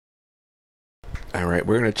All right,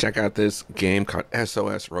 we're going to check out this game called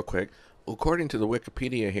SOS real quick. According to the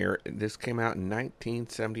Wikipedia here, this came out in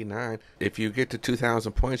 1979. If you get to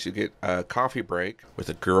 2,000 points, you get a coffee break with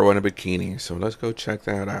a girl in a bikini. So let's go check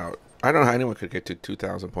that out. I don't know how anyone could get to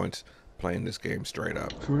 2,000 points playing this game straight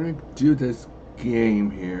up. So we're going to do this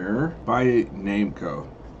game here by Namco.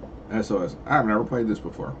 SOS. I've never played this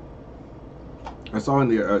before. I saw in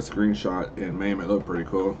the screenshot and man, it looked pretty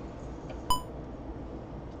cool.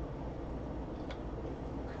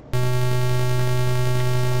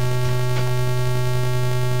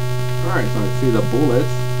 Alright, so I see the bullets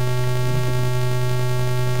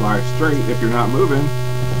fly straight if you're not moving,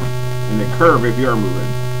 and they curve if you are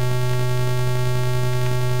moving.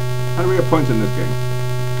 How do we get points in this game?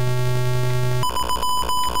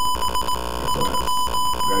 SOS.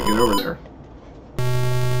 Gotta get over there.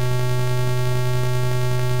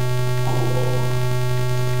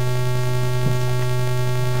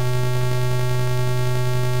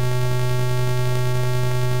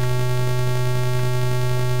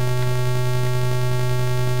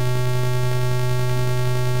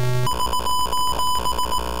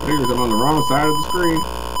 I'm on the wrong side of the screen.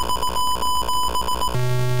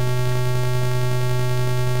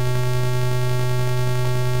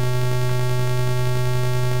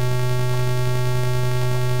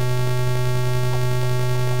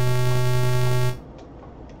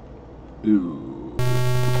 Ooh.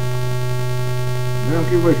 They don't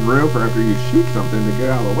give much room for after you shoot something to get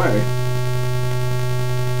out of the way.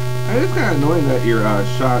 It's kind of annoying that your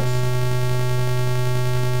shots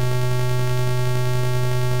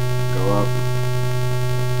up.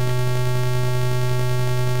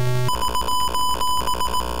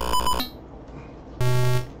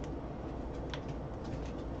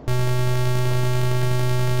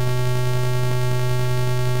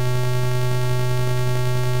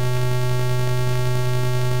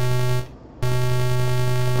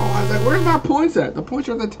 Oh, I was like, where's my points at? The points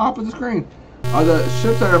are at the top of the screen. The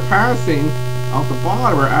ships that are passing off the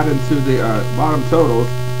bottom are added to the bottom totals,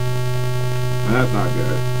 and that's not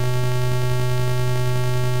good.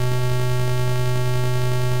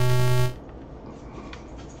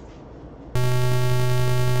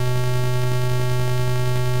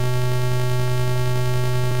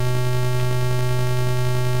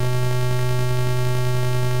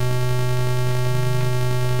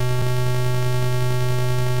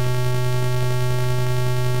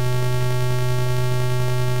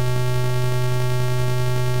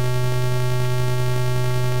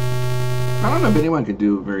 I don't know if anyone could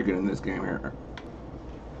do very good in this game here.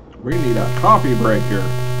 We need a coffee break here.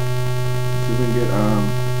 So we can get,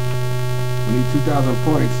 we need 2,000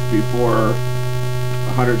 points before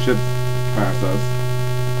 100 ships pass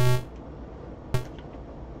us.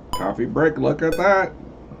 Coffee break, look at that.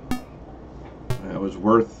 That was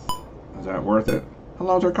worth, is that worth it? How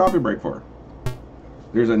long is our coffee break for?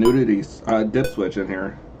 There's a nudity dip switch in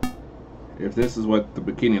here. If this is what the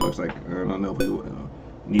bikini looks like, I don't know if we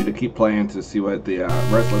need to keep playing to see what the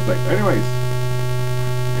rest looks like. Anyways,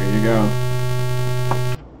 there you go.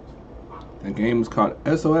 The game is called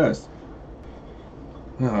SOS.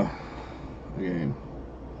 Oh, the game.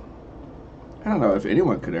 I don't know if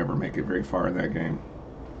anyone could ever make it very far in that game.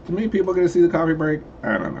 Too many people get to see the coffee break?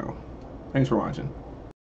 I don't know. Thanks for watching.